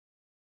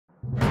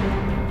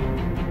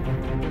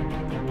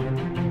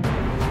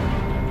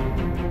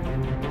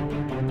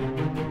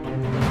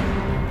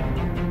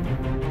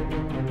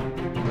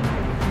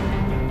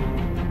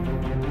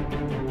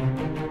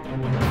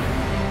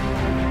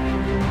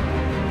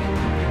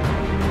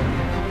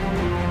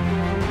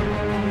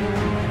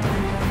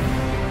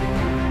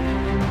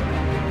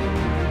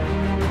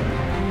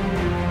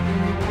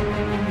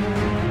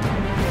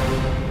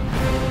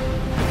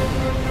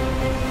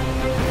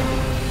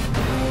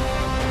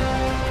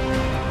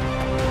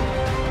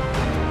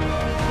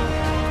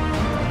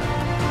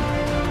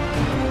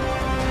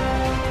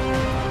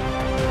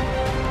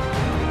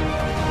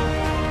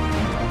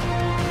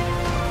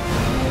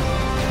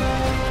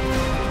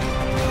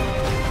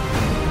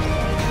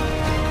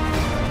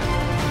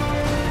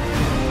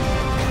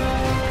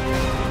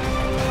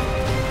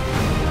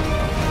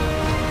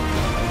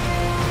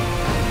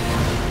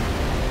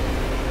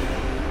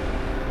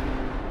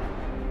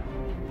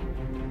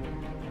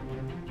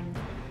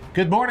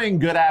Good morning,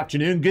 good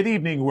afternoon, good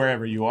evening,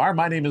 wherever you are.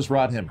 My name is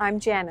Rod Him. I'm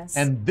Janice.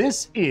 And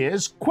this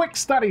is Quick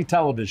Study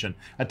Television,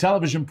 a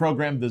television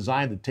program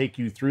designed to take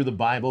you through the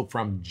Bible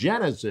from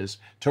Genesis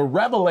to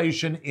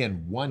Revelation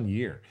in 1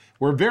 year.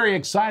 We're very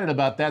excited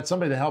about that.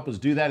 Somebody to help us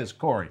do that is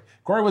Corey.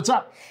 Corey, what's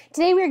up?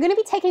 Today we're going to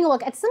be taking a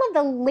look at some of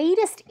the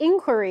latest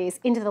inquiries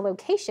into the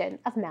location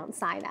of Mount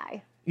Sinai.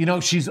 You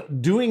know, she's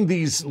doing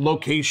these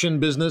location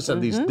business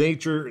and these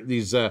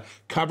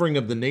covering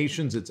of the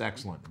nations. It's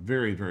excellent.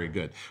 Very, very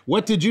good.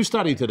 What did you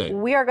study today?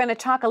 We are going to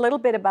talk a little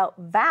bit about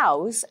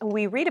vows, and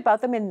we read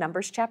about them in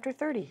Numbers chapter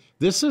 30.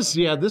 This is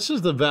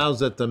the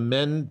vows that the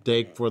men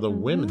take for the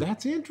women.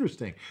 That's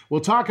interesting. We'll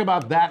talk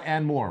about that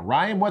and more.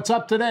 Ryan, what's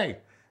up today?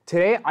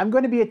 Today, I'm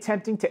going to be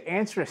attempting to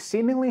answer a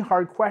seemingly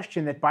hard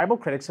question that Bible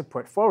critics have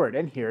put forward,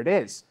 and here it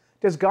is.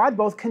 Does God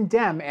both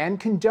condemn and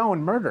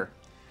condone murder?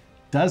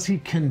 Does he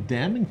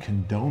condemn and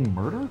condone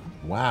murder?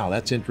 Wow,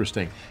 that's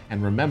interesting.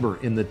 And remember,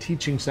 in the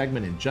teaching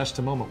segment in just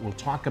a moment, we'll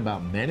talk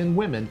about men and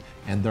women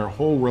and their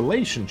whole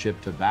relationship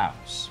to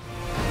vows.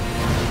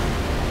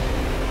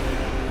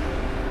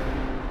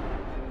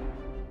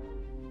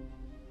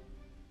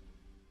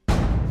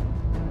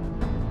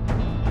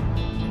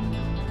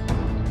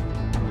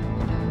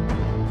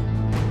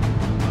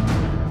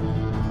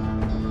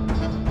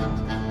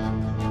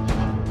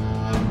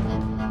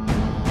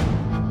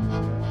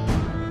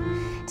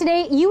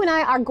 Today, you and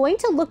I are going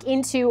to look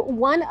into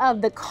one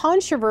of the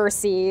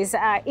controversies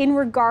in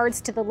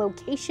regards to the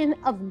location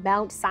of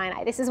Mount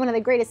Sinai. This is one of the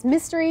greatest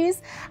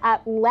mysteries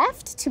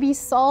left to be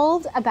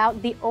solved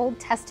about the Old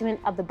Testament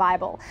of the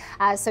Bible.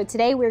 So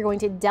today we're going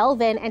to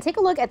delve in and take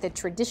a look at the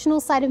traditional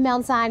site of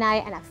Mount Sinai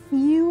and a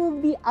few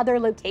of the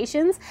other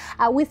locations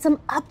with some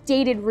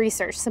updated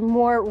research, some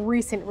more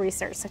recent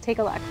research. So take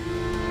a look.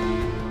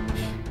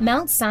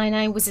 Mount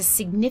Sinai was a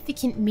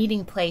significant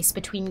meeting place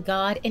between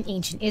God and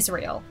ancient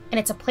Israel, and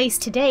it's a place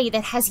today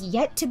that has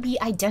yet to be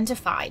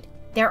identified.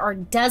 There are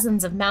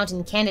dozens of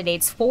mountain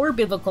candidates for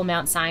biblical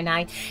Mount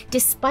Sinai,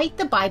 despite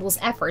the Bible's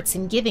efforts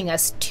in giving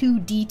us two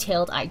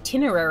detailed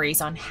itineraries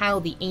on how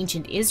the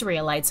ancient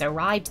Israelites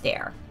arrived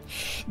there.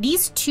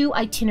 These two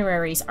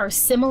itineraries are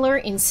similar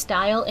in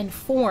style and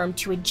form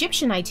to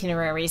Egyptian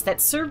itineraries that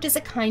served as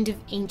a kind of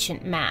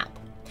ancient map.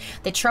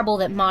 The trouble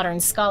that modern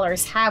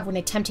scholars have when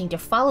attempting to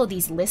follow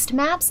these list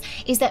maps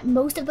is that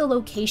most of the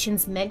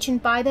locations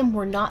mentioned by them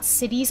were not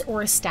cities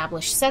or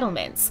established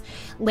settlements.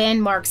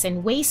 Landmarks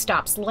and way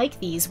stops like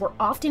these were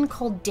often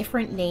called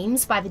different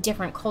names by the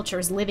different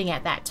cultures living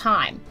at that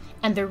time,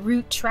 and the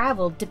route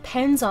traveled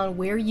depends on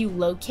where you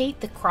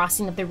locate the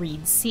crossing of the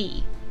Red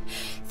Sea.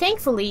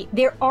 Thankfully,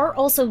 there are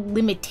also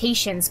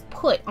limitations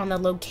put on the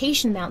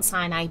location of Mount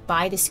Sinai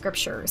by the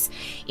scriptures.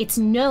 It's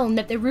known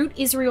that the route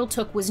Israel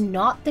took was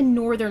not the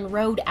northern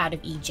road out of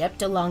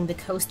Egypt along the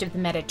coast of the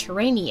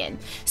Mediterranean,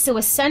 so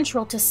a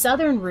central to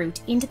southern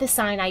route into the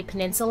Sinai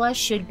Peninsula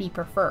should be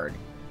preferred.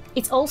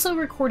 It's also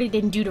recorded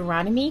in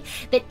Deuteronomy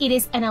that it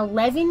is an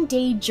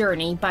 11-day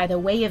journey by the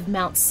way of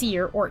Mount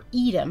Seir or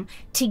Edom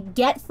to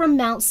get from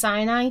Mount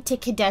Sinai to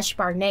Kadesh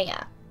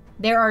Barnea.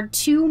 There are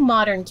two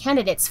modern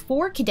candidates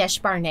for Kadesh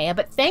Barnea,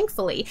 but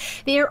thankfully,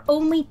 they are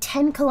only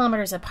 10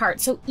 kilometers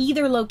apart, so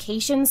either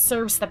location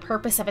serves the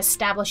purpose of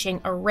establishing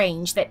a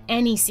range that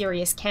any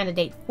serious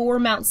candidate for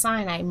Mount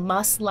Sinai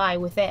must lie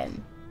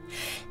within.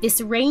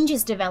 This range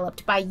is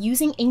developed by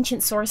using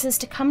ancient sources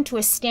to come to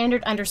a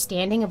standard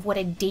understanding of what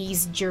a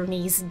day's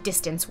journey's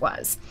distance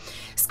was.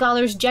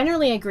 Scholars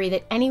generally agree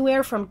that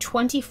anywhere from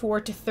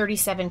 24 to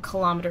 37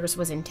 kilometers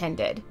was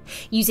intended.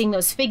 Using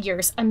those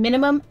figures, a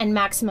minimum and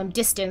maximum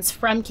distance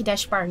from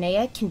Kadesh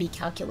Barnea can be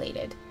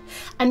calculated.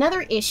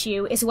 Another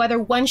issue is whether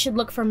one should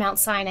look for Mount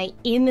Sinai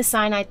in the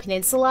Sinai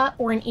Peninsula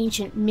or in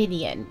ancient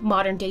Midian,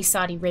 modern-day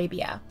Saudi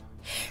Arabia.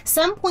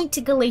 Some point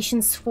to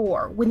Galatians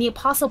 4, when the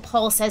Apostle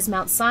Paul says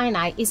Mount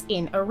Sinai is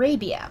in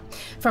Arabia.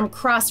 From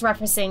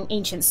cross-referencing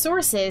ancient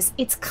sources,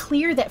 it's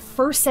clear that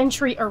first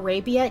century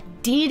Arabia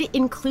did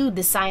include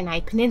the Sinai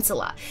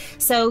Peninsula,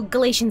 so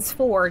Galatians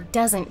 4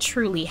 doesn't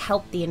truly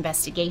help the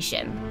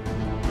investigation.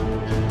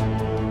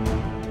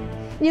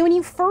 You know, when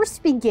you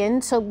first begin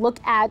to look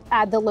at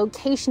the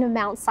location of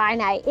Mount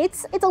Sinai,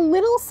 it's a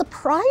little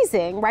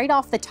surprising right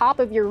off the top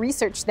of your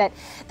research that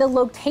the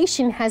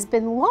location has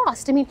been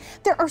lost. I mean,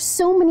 there are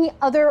so many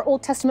other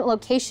Old Testament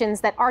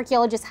locations that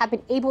archaeologists have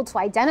been able to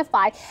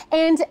identify,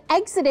 and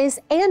Exodus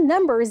and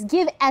Numbers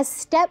give a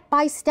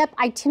step-by-step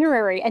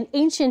itinerary, an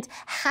ancient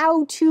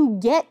how to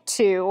get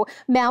to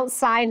Mount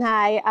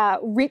Sinai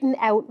written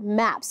out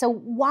map. So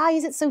why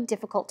is it so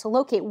difficult to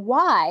locate?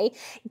 Why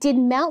did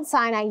Mount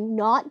Sinai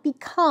not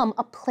become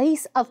a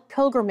place of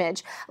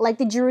pilgrimage like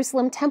the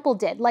Jerusalem temple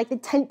did, like the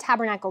tent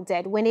tabernacle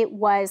did when it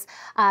was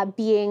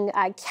being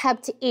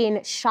kept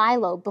in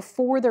Shiloh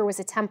before there was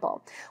a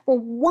temple? Well,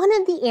 one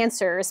of the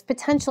answers,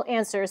 potential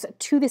answers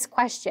to this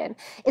question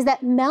is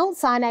that Mount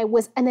Sinai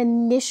was an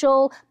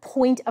initial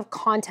point of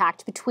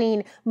contact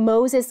between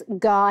Moses,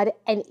 God,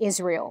 and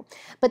Israel.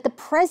 But the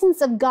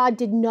presence of God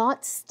did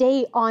not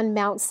stay on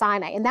Mount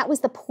Sinai, and that was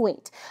the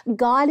point.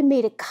 God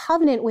made a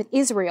covenant with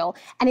Israel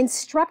and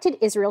instructed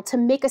Israel to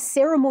make a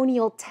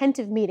ceremonial tent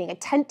of meeting, a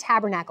tent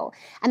tabernacle,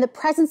 and the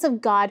presence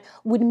of God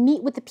would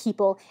meet with the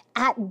people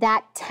at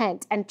that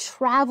tent and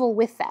travel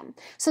with them.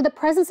 So the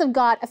presence of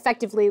God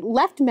effectively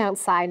left Mount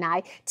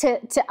Sinai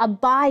to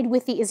abide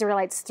with the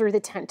Israelites through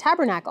the tent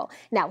tabernacle.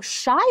 Now,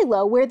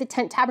 Shiloh, where the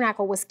tent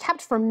tabernacle was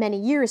kept for many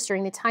years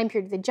during the time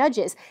period of the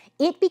Judges,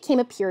 it became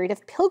a period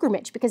of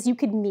pilgrimage because you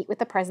could meet with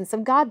the presence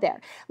of God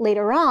there.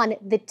 Later on,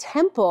 the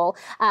temple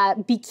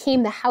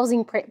became the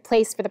housing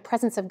place for the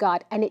presence of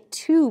God, and it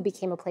too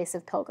became a place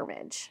of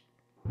pilgrimage.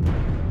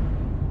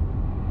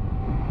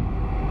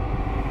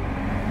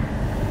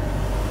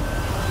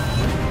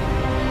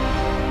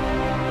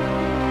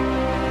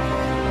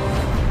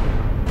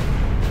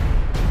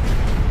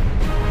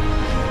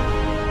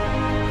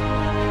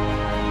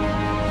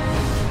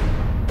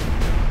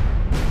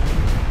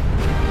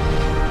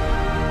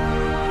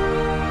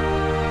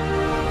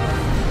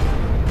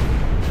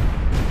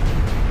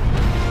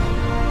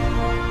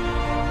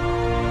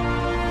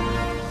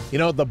 You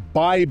know, the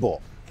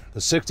Bible,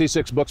 the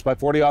 66 books by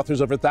 40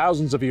 authors over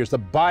thousands of years, the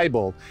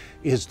Bible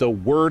is the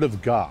Word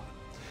of God.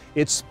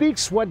 It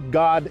speaks what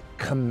God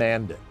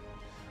commanded.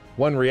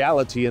 One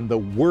reality in the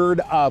Word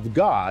of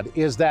God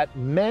is that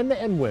men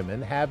and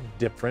women have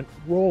different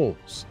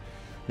roles.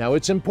 Now,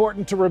 it's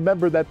important to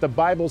remember that the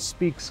Bible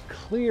speaks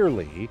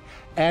clearly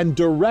and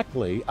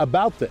directly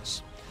about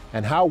this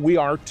and how we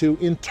are to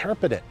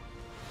interpret it.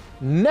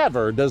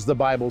 Never does the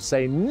Bible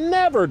say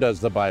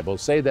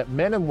that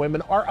men and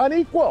women are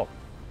unequal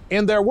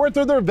in their worth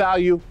or their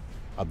value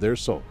of their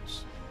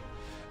souls.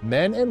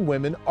 Men and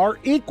women are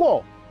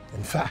equal.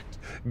 In fact,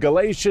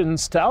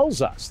 Galatians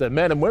tells us that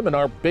men and women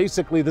are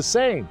basically the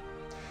same.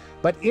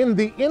 But in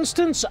the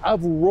instance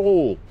of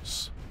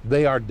roles,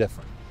 they are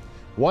different.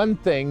 One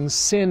thing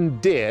sin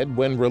did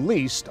when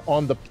released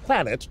on the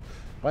planet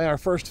by our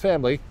first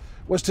family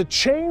was to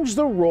change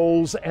the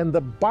roles and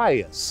the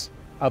bias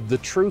of the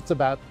truth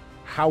about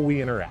how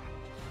we interact.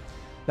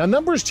 Now,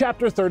 Numbers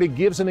chapter 30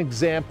 gives an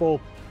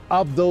example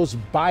of those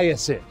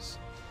biases.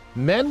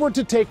 Men were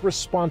to take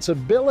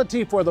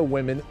responsibility for the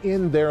women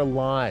in their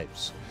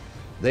lives.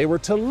 They were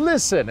to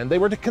listen and they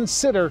were to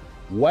consider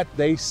what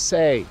they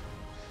say.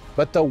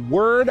 But the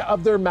word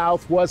of their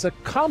mouth was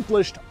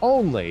accomplished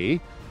only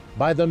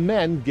by the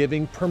men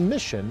giving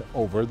permission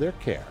over their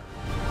care.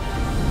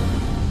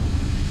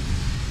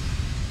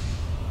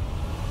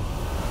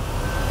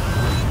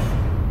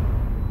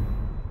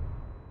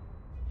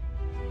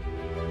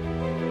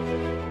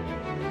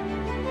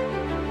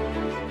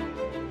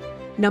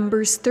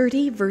 Numbers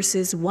 30,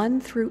 verses 1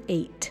 through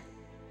 8.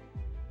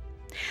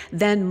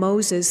 Then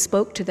Moses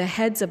spoke to the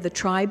heads of the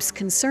tribes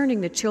concerning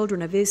the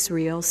children of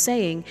Israel,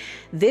 saying,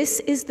 "This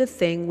is the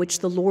thing which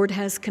the Lord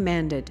has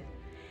commanded.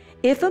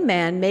 If a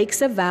man makes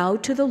a vow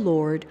to the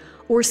Lord,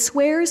 or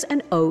swears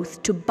an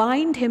oath to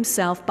bind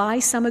himself by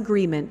some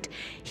agreement,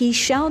 he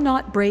shall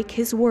not break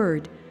his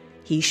word.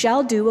 He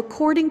shall do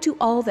according to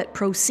all that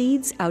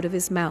proceeds out of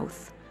his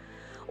mouth.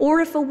 Or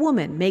if a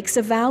woman makes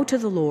a vow to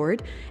the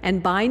Lord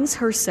and binds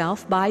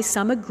herself by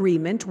some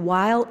agreement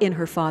while in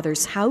her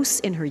father's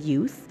house in her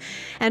youth,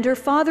 and her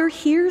father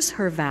hears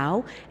her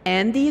vow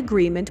and the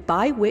agreement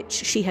by which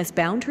she has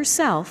bound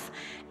herself,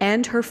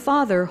 and her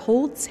father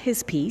holds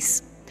his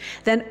peace,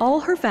 then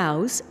all her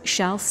vows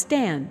shall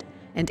stand,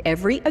 and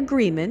every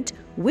agreement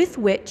with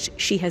which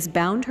she has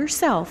bound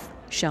herself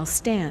shall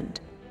stand.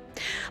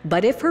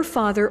 But if her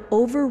father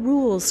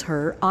overrules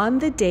her on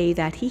the day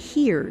that he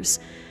hears,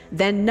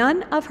 then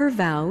none of her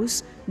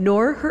vows,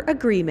 nor her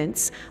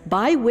agreements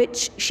by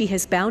which she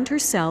has bound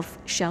herself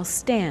shall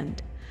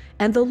stand,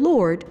 and the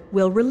Lord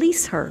will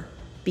release her,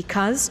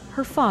 because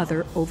her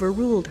father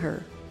overruled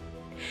her.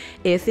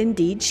 If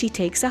indeed she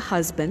takes a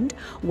husband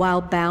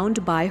while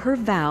bound by her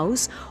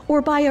vows,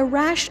 or by a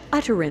rash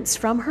utterance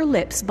from her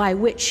lips by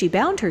which she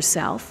bound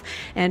herself,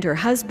 and her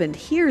husband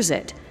hears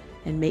it,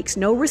 and makes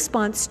no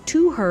response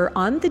to her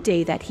on the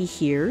day that he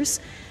hears,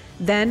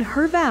 then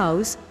her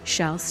vows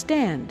shall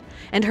stand,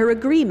 and her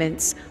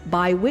agreements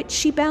by which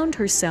she bound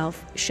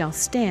herself shall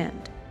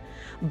stand.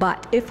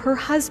 But if her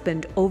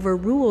husband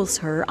overrules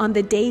her on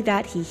the day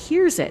that he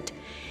hears it,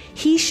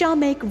 he shall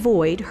make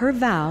void her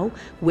vow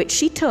which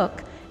she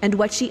took, and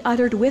what she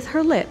uttered with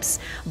her lips,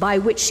 by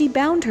which she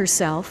bound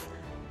herself,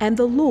 and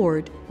the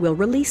Lord will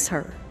release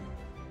her.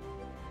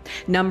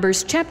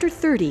 Numbers chapter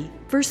 30,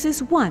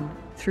 verses 1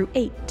 through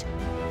 8.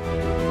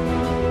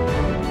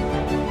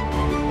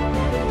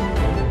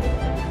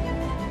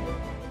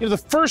 You know, the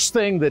first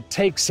thing that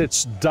takes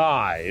its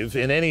dive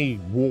in any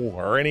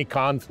war or any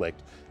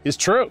conflict is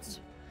truth.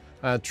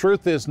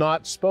 Truth is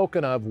not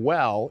spoken of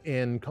well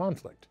in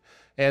conflict.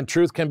 And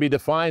truth can be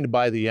defined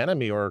by the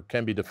enemy, or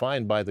can be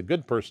defined by the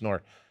good person,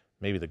 or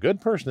maybe the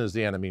good person is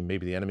the enemy,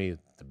 maybe the enemy is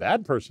the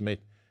bad person.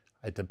 It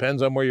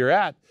depends on where you're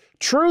at.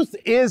 Truth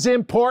is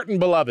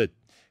important, beloved.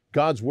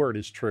 God's word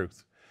is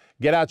truth.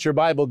 Get out your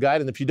Bible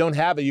guide, and if you don't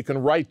have it, you can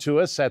write to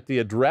us at the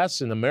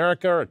address in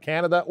America or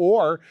Canada,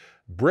 or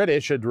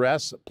British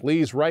address,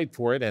 please write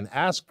for it and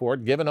ask for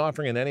it, give an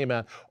offering in any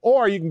amount.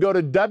 Or you can go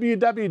to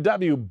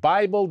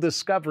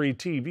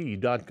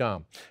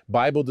www.BibleDiscoveryTV.com,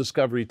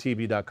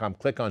 BibleDiscoveryTV.com.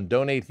 Click on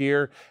Donate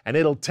Here, and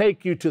it'll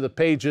take you to the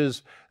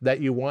pages that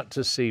you want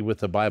to see with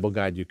the Bible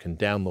guide. You can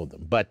download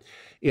them. But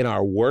in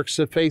our Works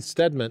of Faith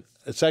segment,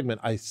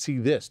 I see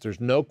this.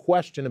 There's no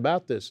question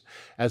about this.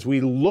 As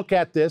we look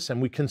at this and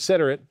we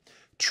consider it,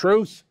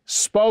 truth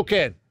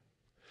spoken.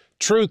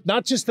 Truth,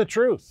 not just the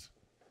truth.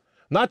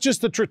 Not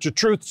just the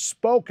truth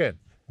spoken.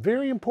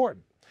 Very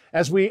important.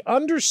 As we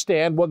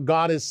understand what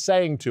God is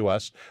saying to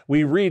us,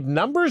 we read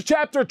Numbers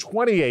chapter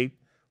 28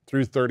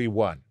 through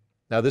 31.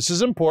 Now, this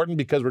is important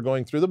because we're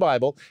going through the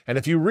Bible, and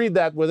if you read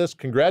that with us,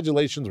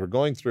 congratulations, we're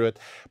going through it.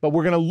 But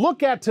we're going to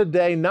look at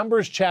today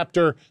Numbers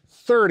chapter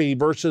 30,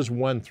 verses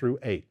 1 through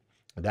 8.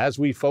 And as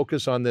we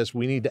focus on this,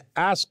 we need to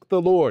ask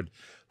the Lord,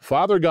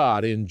 Father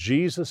God, in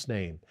Jesus'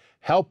 name,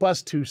 help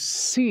us to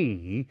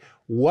see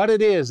what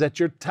it is that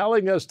you're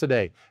telling us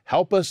today.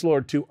 Help us,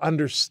 Lord, to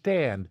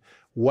understand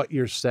what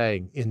you're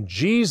saying. In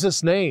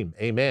Jesus' name,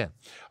 amen.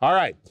 All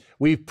right,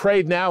 we've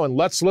prayed now, and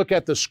let's look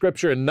at the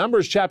scripture. In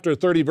Numbers chapter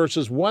 30,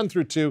 verses 1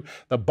 through 2,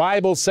 the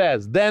Bible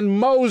says, Then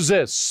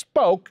Moses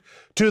spoke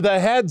to the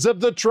heads of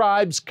the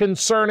tribes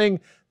concerning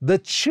the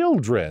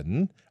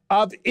children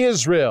of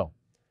Israel,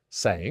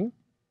 saying,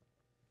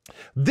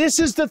 This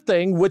is the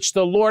thing which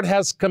the Lord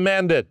has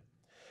commanded.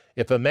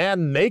 If a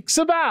man makes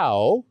a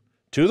vow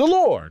to the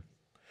Lord,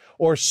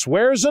 or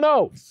swears an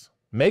oath,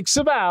 makes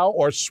a vow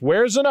or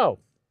swears an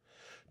oath,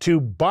 to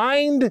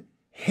bind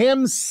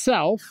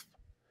himself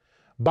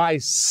by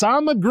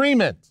some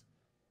agreement.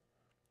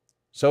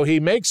 So he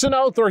makes an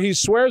oath, or he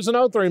swears an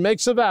oath, or he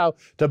makes a vow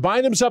to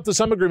bind himself to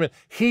some agreement.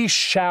 He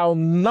shall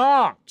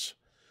not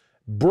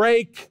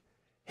break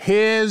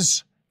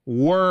his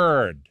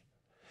word.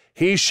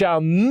 He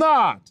shall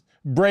not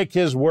break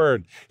his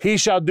word. He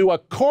shall do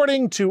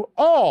according to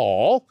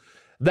all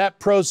that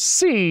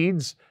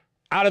proceeds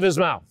out of his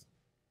mouth.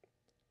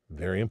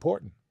 Very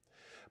important.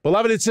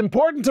 Beloved, it's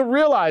important to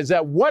realize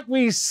that what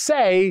we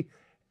say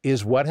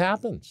is what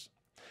happens.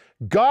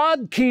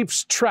 God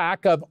keeps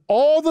track of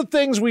all the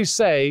things we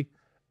say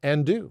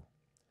and do.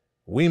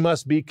 We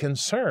must be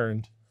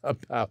concerned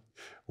about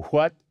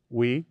what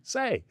we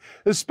say,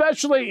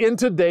 especially in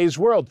today's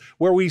world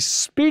where we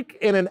speak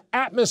in an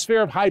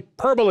atmosphere of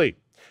hyperbole.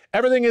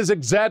 Everything is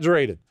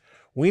exaggerated.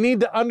 We need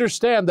to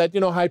understand that,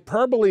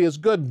 hyperbole is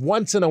good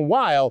once in a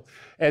while,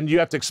 and you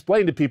have to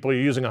explain to people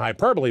you're using a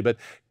hyperbole, but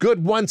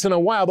good once in a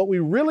while, but we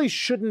really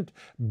shouldn't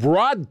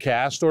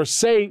broadcast or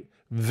say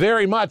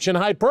very much in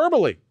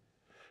hyperbole.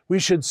 We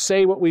should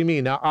say what we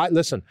mean. Now, I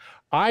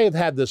have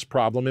had this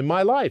problem in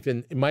my life.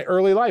 In my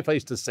early life, I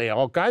used to say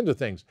all kinds of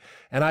things.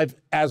 And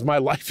as my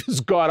life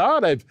has gone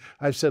on,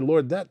 I've said,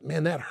 Lord, that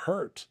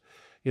hurt.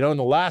 In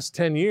the last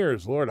 10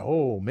 years, Lord,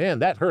 oh man,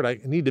 that hurt. I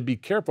need to be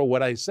careful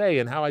what I say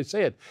and how I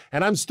say it.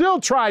 And I'm still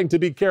trying to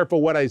be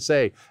careful what I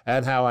say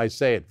and how I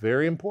say it.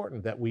 Very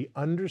important that we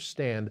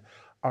understand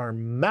our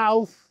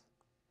mouth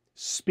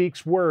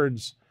speaks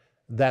words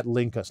that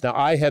link us. Now,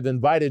 I have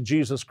invited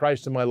Jesus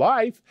Christ in my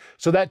life,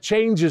 so that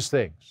changes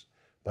things,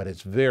 but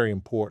it's very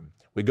important.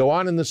 We go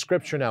on in the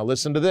scripture now.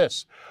 Listen to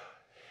this.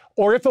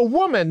 Or if a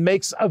woman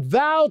makes a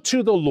vow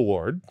to the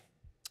Lord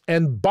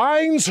and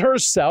binds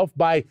herself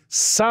by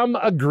some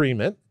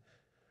agreement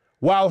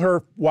while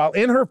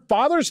in her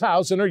father's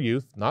house in her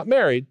youth, not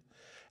married,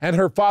 and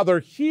her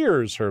father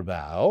hears her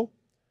vow,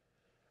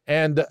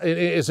 and it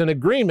is an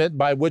agreement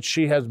by which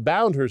she has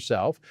bound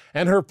herself,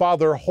 and her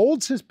father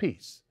holds his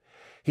peace.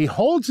 He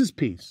holds his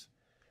peace,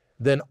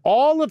 then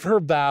all of her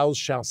vows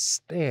shall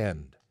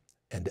stand,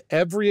 and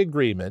every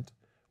agreement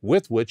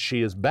with which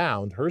she is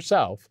bound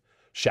herself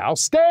shall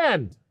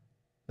stand.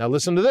 Now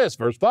listen to this,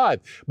 verse 5.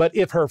 But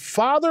if her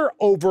father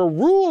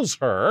overrules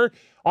her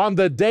on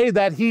the day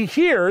that he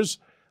hears,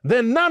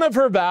 then none of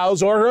her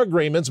vows or her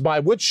agreements by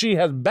which she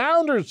has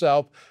bound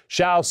herself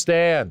shall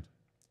stand.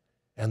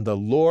 And the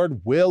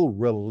Lord will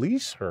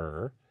release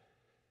her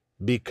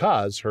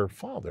because her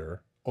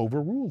father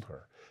overruled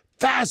her.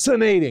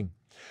 Fascinating.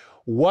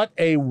 What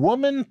a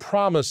woman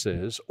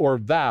promises or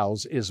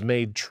vows is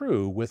made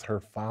true with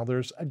her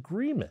father's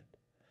agreement.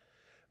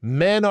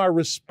 Men are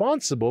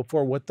responsible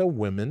for what the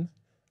women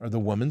or the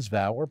woman's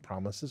vow or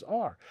promises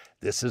are.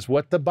 This is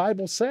what the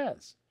Bible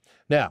says.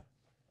 Now,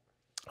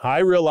 I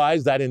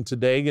realize that in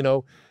today,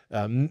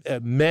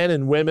 men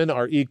and women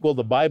are equal.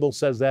 The Bible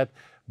says that,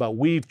 but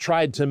we've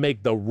tried to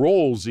make the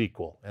roles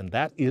equal, and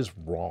that is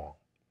wrong.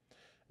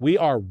 We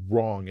are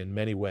wrong in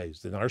many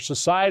ways. In our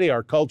society,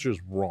 our culture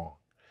is wrong.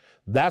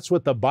 That's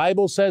what the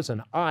Bible says,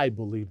 and I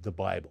believe the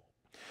Bible.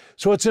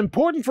 So it's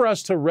important for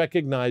us to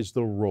recognize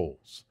the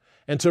roles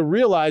and to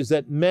realize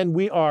that men,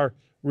 we are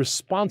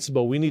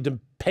responsible. We need to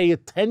pay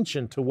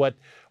attention to what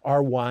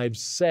our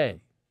wives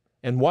say.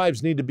 And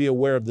wives need to be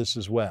aware of this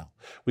as well.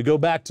 We go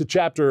back to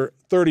chapter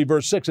 30,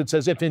 verse 6. It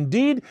says, if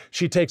indeed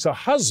she takes a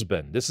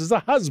husband, this is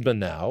the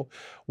husband now,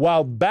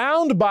 while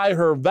bound by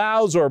her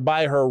vows or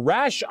by her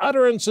rash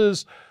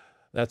utterances,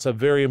 that's a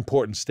very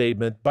important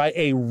statement, by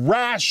a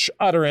rash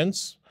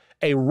utterance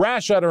a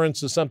rash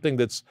utterance is something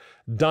that's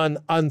done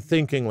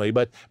unthinkingly,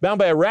 but bound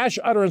by a rash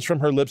utterance from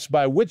her lips,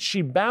 by which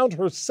she bound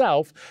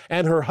herself,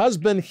 and her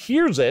husband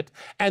hears it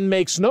and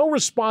makes no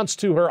response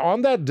to her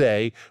on that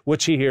day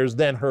which he hears,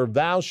 then her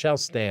vow shall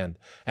stand,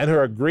 and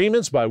her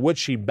agreements by which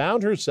she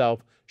bound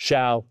herself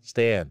shall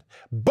stand.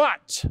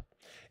 But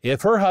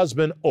if her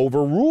husband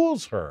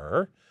overrules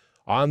her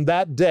on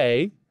that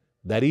day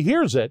that he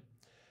hears it,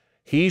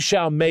 he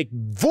shall make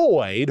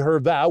void her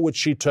vow which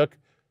she took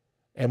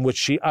and which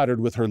she uttered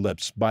with her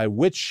lips, by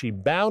which she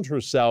bound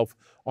herself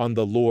on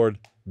the Lord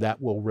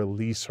that will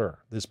release her.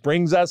 This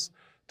brings us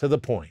to the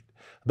point.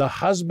 The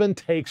husband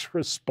takes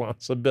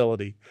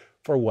responsibility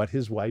for what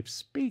his wife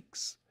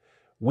speaks.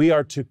 We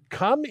are to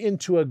come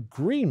into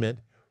agreement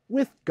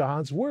with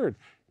God's word.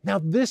 Now,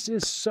 this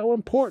is so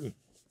important.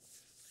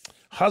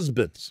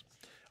 Husbands,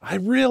 I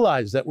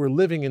realize that we're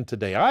living in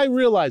today. I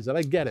realize that,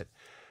 I get it.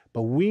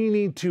 But we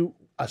need to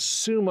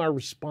assume our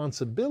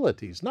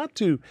responsibilities, not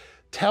to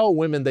tell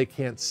women they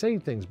can't say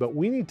things, but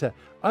we need to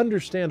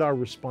understand our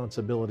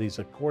responsibilities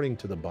according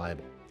to the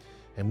Bible.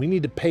 And we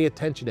need to pay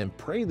attention and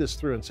pray this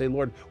through and say,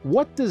 Lord,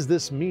 what does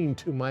this mean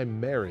to my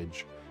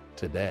marriage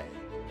today?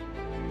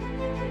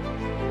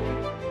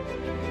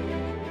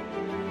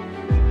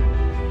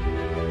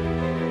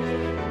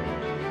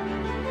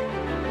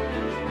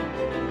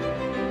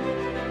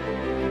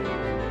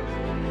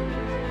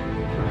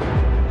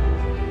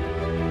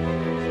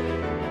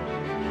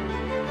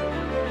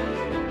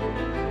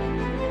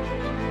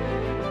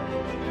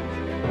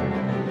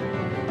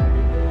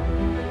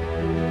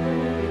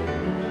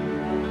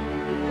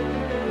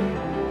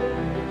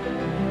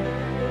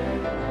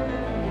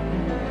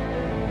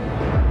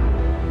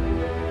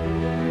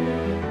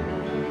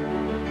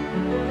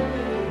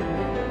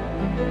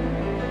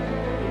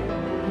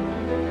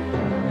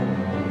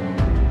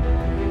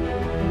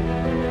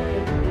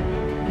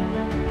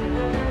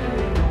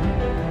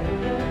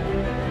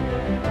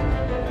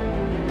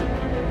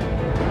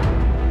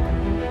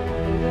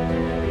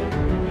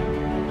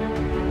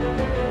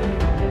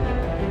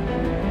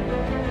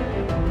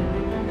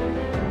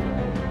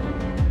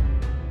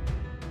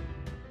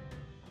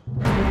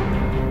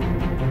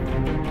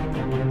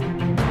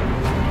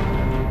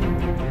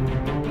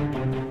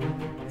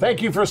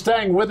 Thank you for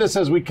staying with us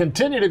as we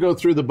continue to go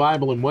through the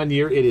Bible in 1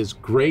 year. It is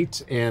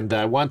great, and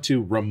I want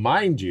to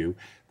remind you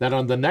that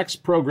on the next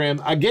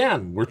program,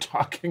 again, we're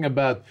talking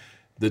about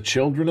the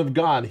children of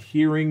God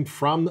hearing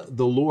from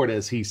the Lord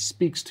as He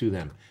speaks to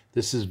them.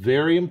 This is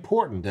very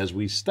important as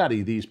we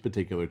study these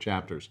particular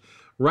chapters.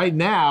 Right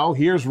now,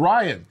 here's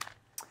Ryan.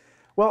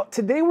 Well,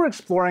 today we're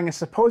exploring a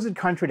supposed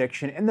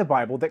contradiction in the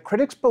Bible that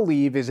critics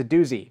believe is a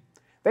doozy.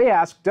 They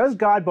ask, does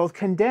God both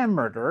condemn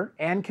murder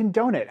and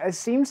condone it, as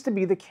seems to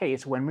be the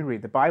case when we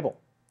read the Bible?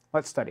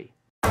 Let's study.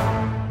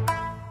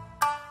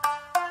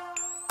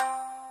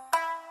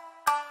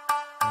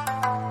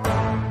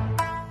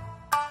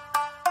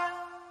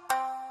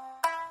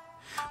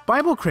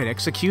 Bible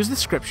critics accuse the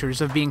scriptures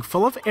of being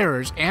full of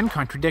errors and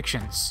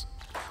contradictions.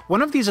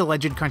 One of these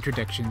alleged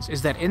contradictions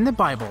is that in the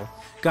Bible,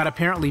 God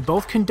apparently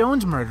both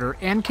condones murder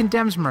and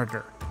condemns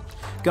murder.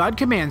 God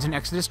commands in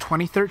Exodus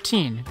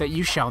 20:13 that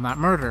you shall not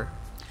murder.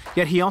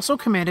 Yet he also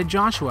commanded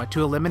Joshua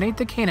to eliminate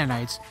the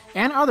Canaanites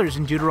and others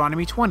in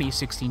Deuteronomy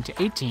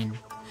 20:16-18,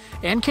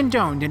 and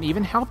condoned and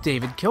even helped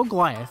David kill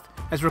Goliath,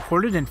 as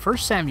recorded in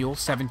 1 Samuel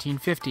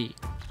 17:50.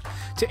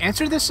 To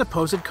answer this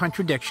supposed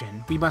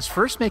contradiction, we must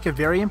first make a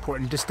very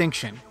important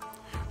distinction.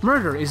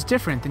 Murder is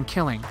different than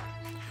killing.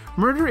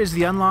 Murder is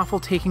the unlawful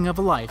taking of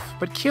a life,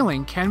 but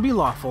killing can be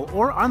lawful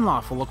or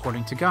unlawful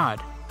according to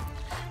God.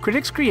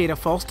 Critics create a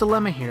false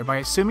dilemma here by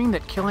assuming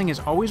that killing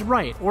is always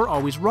right or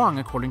always wrong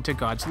according to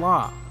God's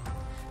law.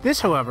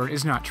 This, however,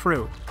 is not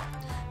true.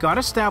 God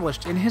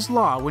established in His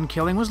law when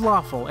killing was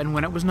lawful and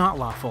when it was not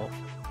lawful.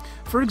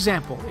 For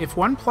example, if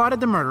one plotted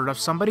the murder of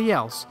somebody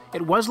else,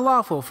 it was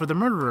lawful for the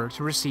murderer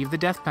to receive the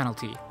death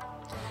penalty.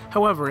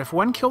 However, if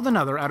one killed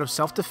another out of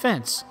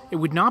self-defense, it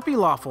would not be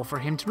lawful for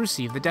him to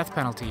receive the death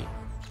penalty.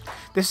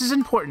 This is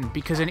important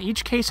because in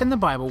each case in the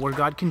Bible where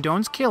God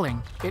condones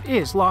killing, it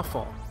is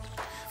lawful.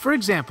 For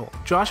example,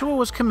 Joshua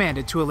was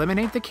commanded to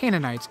eliminate the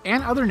Canaanites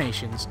and other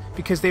nations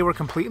because they were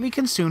completely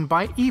consumed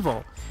by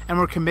evil and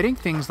were committing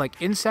things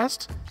like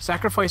incest,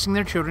 sacrificing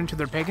their children to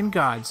their pagan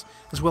gods,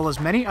 as well as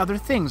many other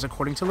things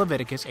according to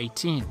Leviticus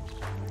 18.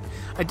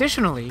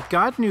 Additionally,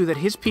 God knew that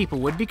His people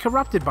would be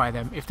corrupted by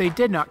them if they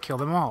did not kill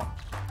them all.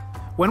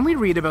 When we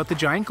read about the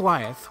giant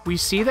Goliath, we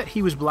see that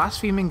he was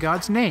blaspheming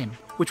God's name,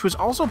 which was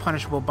also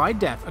punishable by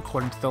death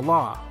according to the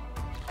law.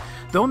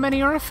 Though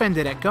many are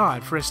offended at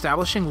God for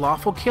establishing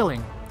lawful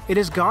killing, it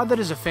is God that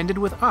is offended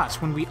with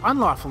us when we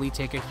unlawfully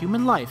take a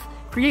human life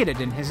created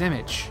in His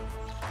image.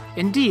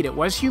 Indeed, it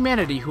was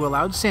humanity who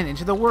allowed sin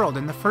into the world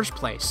in the first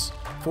place,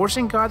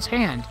 forcing God's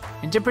hand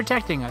into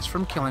protecting us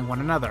from killing one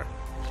another.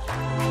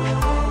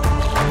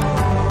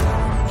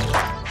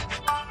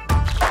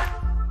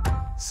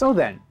 So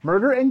then,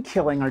 murder and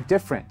killing are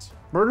different.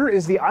 Murder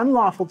is the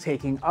unlawful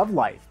taking of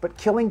life, but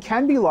killing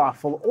can be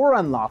lawful or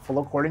unlawful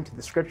according to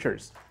the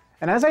scriptures.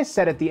 And as I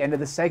said at the end of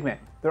the segment,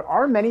 there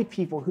are many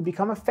people who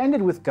become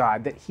offended with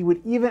God that he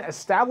would even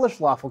establish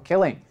lawful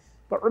killing.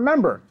 But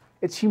remember,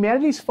 it's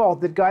humanity's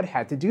fault that God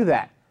had to do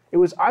that. It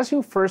was us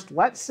who first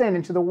let sin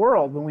into the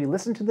world when we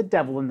listened to the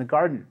devil in the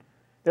garden.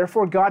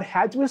 Therefore, God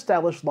had to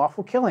establish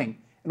lawful killing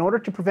in order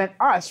to prevent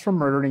us from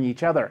murdering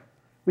each other.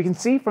 We can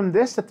see from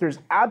this that there's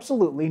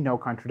absolutely no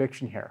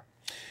contradiction here.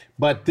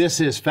 But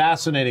this is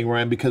fascinating,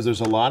 Ryan, because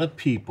there's a lot of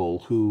people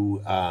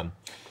who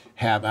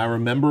I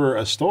remember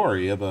a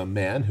story of a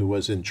man who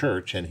was in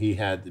church and he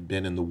had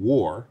been in the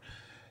war.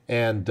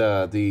 And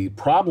the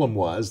problem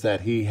was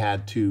that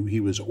he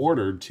was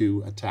ordered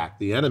to attack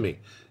the enemy.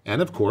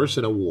 And of course,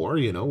 in a war,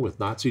 you know, with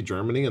Nazi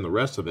Germany and the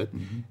rest of it,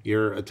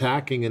 you're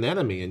attacking an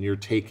enemy and you're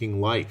taking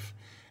life.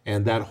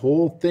 And that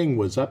whole thing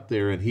was up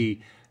there, and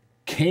he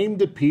came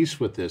to peace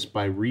with this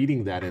by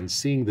reading that and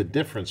seeing the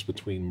difference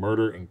between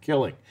murder and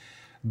killing.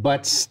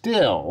 But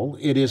still,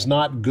 it is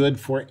not good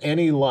for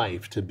any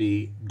life to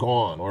be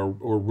gone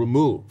or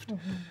removed.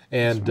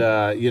 And,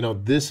 you know,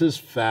 this is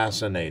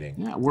fascinating.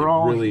 Yeah, it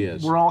really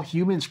is. We're all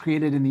humans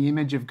created in the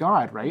image of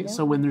God, right?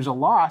 So when there's a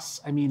loss,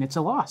 I mean, it's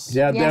a loss.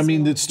 Yeah, I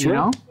mean, it's true. You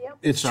know?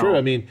 It's true.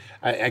 I mean,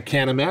 I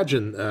can't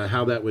imagine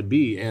how that would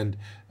be. And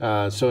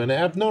and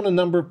I've known a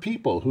number of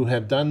people who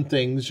have done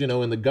things, you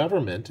know, in the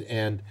government,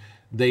 and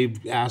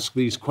they've asked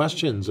these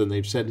questions, and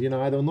they've said, you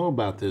know, I don't know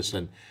about this.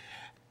 And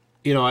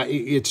you know,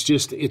 it's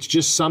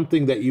just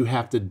something that you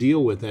have to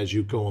deal with as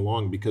you go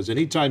along, because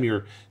anytime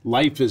your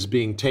life is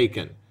being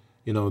taken,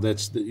 you know,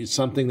 it's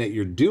something that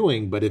you're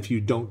doing. But if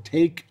you don't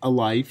take a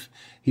life,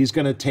 he's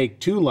going to take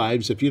two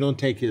lives. If you don't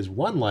take his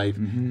one life,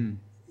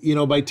 you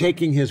know, by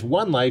taking his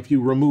one life,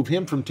 you remove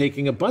him from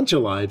taking a bunch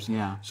of lives.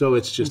 Yeah. So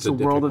it's just a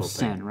world of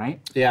sin, right?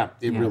 Yeah,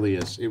 it really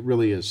is. It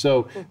really is.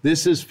 So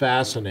this is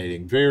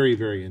fascinating. Very,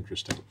 very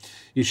interesting.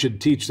 You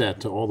should teach that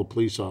to all the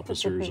police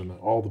officers and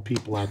all the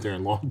people out there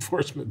in law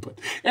enforcement. But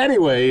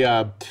anyway,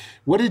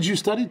 what did you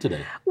study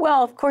today?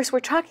 Well, of course,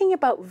 we're talking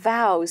about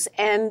vows,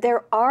 and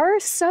there are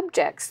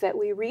subjects that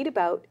we read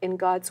about in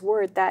God's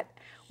Word that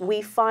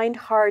we find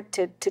hard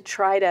to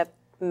try to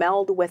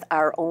meld with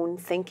our own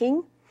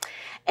thinking.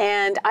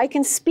 And I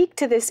can speak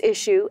to this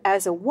issue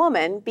as a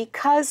woman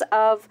because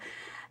of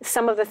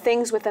some of the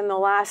things within the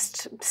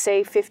last,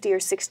 say, 50 or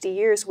 60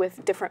 years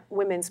with different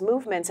women's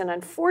movements. And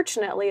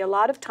unfortunately, a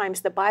lot of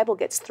times the Bible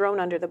gets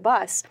thrown under the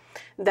bus,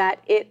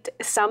 that it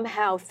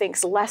somehow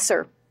thinks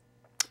lesser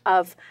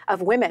of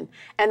women,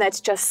 and that's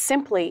just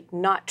simply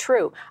not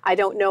true. I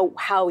don't know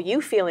how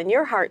you feel in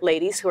your heart,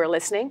 ladies who are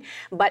listening,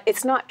 but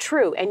it's not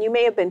true, and you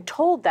may have been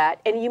told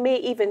that, and you may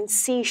even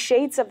see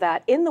shades of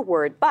that in the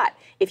Word. But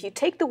if you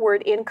take the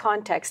Word in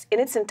context, in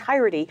its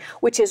entirety,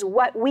 which is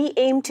what we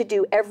aim to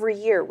do every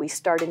year, we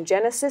start in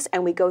Genesis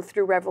and we go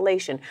through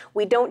Revelation.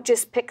 We don't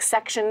just pick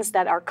sections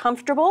that are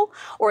comfortable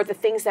or the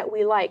things that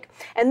we like.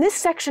 And this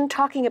section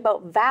talking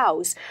about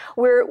vows,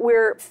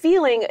 we're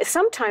feeling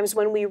sometimes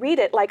when we read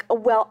it like, oh,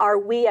 well, are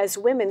we as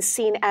women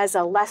seen as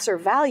a lesser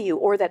value,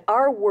 or that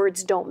our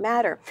words don't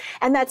matter?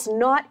 And that's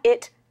not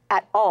it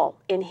at all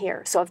in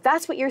here. So if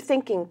that's what you're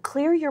thinking,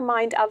 clear your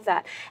mind of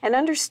that and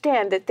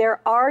understand that there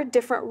are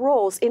different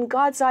roles. In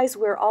God's eyes,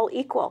 we're all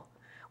equal.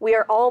 We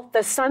are all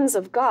the sons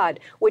of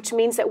God, which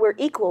means that we're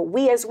equal.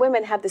 We as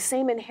women have the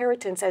same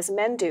inheritance as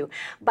men do.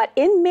 But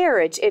in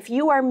marriage, if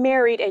you are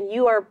married and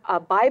you are a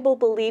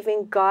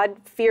Bible-believing,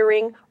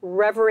 God-fearing,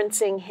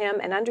 reverencing Him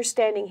and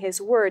understanding His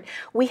Word,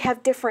 we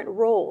have different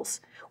roles.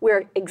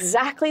 We're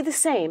exactly the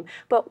same,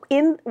 but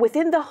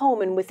within the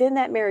home and within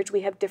that marriage,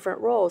 we have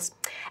different roles.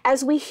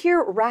 As we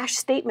hear rash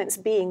statements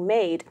being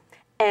made,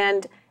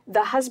 and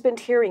the husband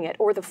hearing it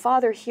or the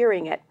father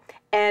hearing it,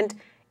 and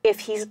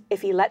if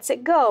he lets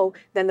it go,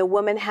 then the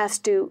woman has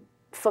to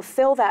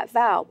fulfill that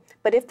vow.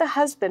 But if the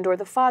husband or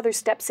the father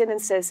steps in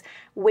and says,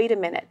 wait a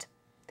minute,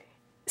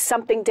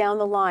 something down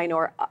the line,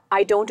 or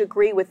I don't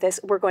agree with this,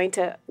 we're going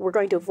to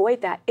avoid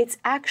that, it's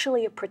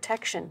actually a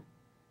protection.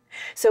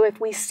 So if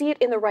we see it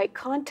in the right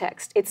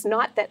context, it's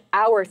not that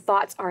our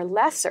thoughts are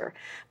lesser,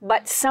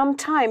 but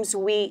sometimes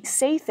we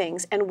say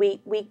things and we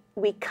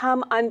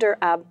come under,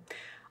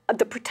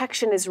 the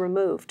protection is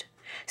removed.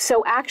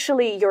 So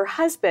actually your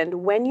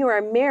husband, when you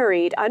are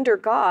married under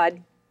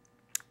God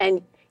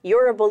and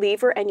you're a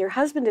believer and your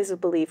husband is a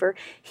believer,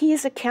 he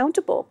is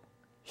accountable.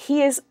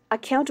 He is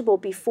accountable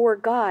before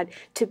God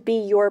to be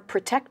your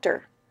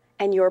protector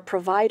and your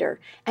provider.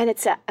 And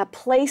it's a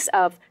place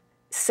of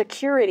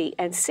security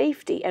and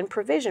safety and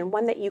provision,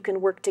 one that you can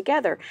work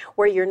together,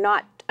 where you're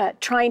not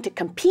trying to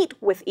compete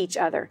with each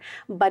other,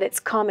 but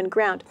it's common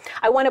ground.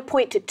 I want to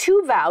point to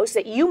two vows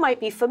that you might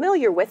be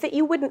familiar with that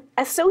you wouldn't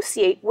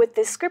associate with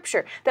this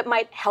scripture that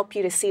might help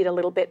you to see it a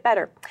little bit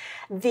better.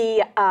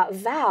 The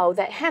vow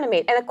that Hannah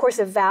made, and of course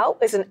a vow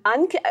is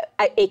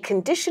a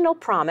conditional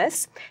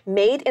promise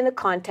made in the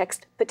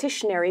context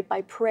petitionary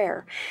by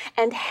prayer.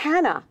 And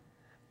Hannah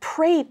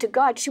prayed to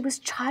God. She was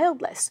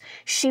childless.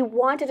 She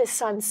wanted a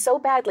son so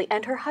badly,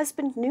 and her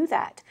husband knew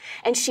that.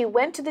 And she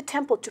went to the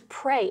temple to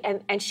pray,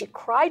 and she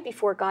cried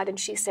before God, and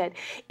she said,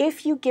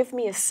 if you give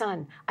me a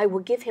son, I will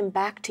give him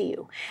back to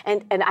you,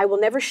 and I will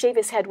never shave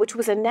his head, which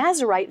was a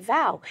Nazirite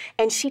vow.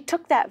 And she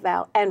took that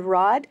vow, and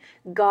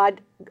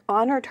God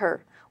honored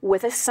her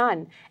with a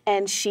son,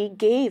 and she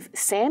gave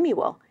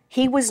Samuel.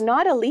 He was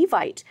not a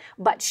Levite,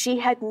 but she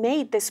had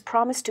made this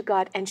promise to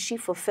God, and she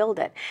fulfilled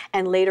it.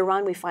 And later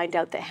on, we find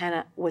out that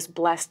Hannah was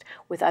blessed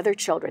with other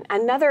children.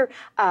 Another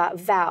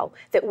vow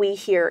that we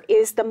hear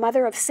is the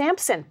mother of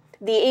Samson.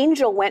 The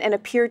angel went and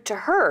appeared to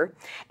her,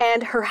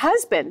 and her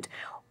husband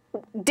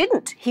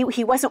didn't.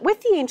 He wasn't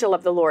with the angel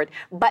of the Lord,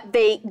 but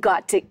they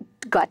got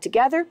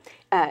together.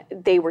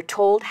 They were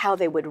told how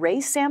they would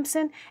raise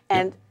Samson,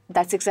 and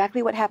that's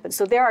exactly what happened.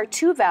 So there are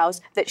two vows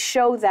that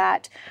show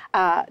that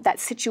that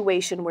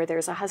situation where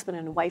there's a husband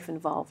and a wife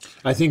involved.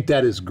 I think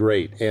that is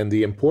great. And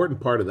the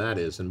important part of that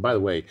is, and by the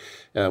way,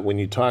 when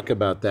you talk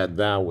about that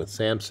vow with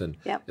Samson,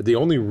 the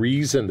only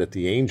reason that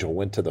the angel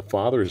went to the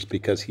father is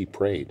because he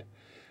prayed.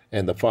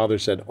 And the father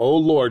said, oh,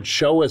 Lord,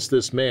 show us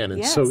this man.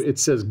 And so it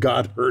says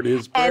God heard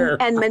his prayer.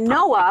 And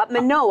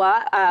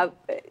Manoah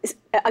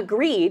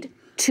agreed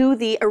to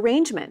the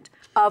arrangement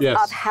of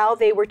how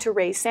they were to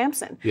raise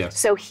Samson.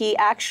 So he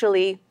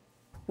actually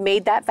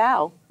made that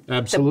vow.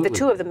 Absolutely. The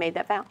two of them made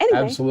that vow.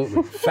 Anyway.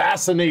 Absolutely.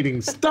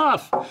 Fascinating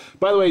stuff.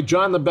 By the way,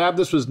 John the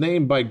Baptist was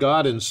named by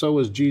God, and so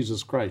was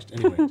Jesus Christ.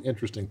 Anyway,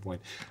 interesting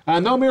point.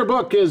 No Mere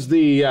Book is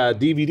the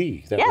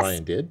DVD that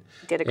Ryan did.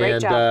 Did a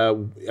great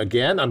job.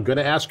 Again, I'm going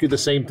to ask you the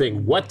same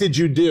thing. What did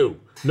you do?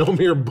 No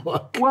Mere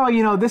Book. Well,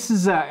 you know, this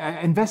is an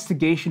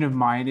investigation of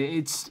mine.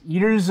 It's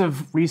years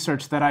of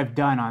research that I've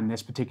done on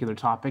this particular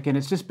topic, and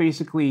it's just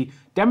basically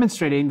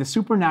demonstrating the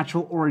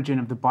supernatural origin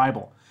of the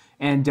Bible.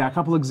 And a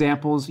couple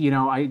examples, you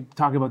know, I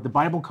talk about the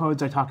Bible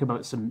codes, I talk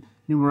about some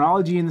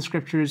numerology in the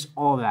scriptures,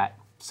 all of that.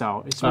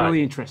 So it's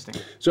really interesting.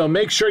 So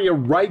make sure you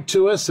write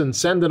to us and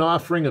send an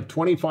offering of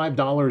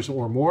 $25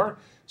 or more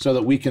so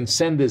that we can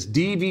send this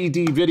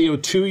DVD video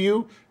to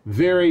you.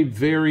 Very,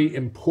 very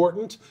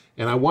important.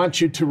 And I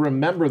want you to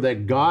remember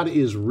that God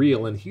is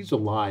real and he's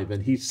alive.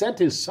 And he sent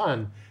his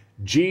son,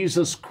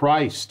 Jesus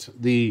Christ,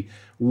 the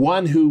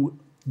one who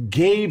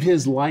gave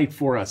his life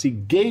for us. He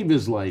gave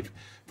his life.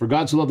 For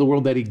God so loved the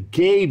world that he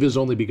gave his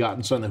only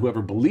begotten son, that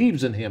whoever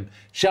believes in him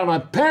shall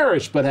not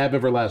perish but have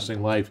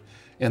everlasting life.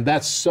 And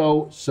that's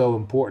so, so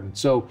important.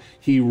 So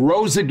he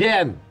rose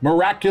again,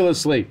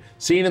 miraculously,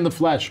 seen in the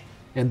flesh.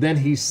 And then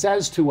he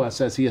says to us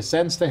as he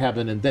ascends to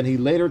heaven, and then he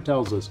later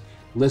tells us,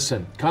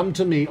 listen, come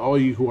to me, all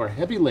you who are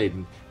heavy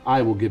laden,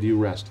 I will give you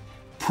rest.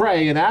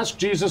 Pray and ask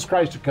Jesus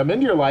Christ to come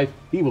into your life.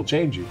 He will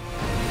change you.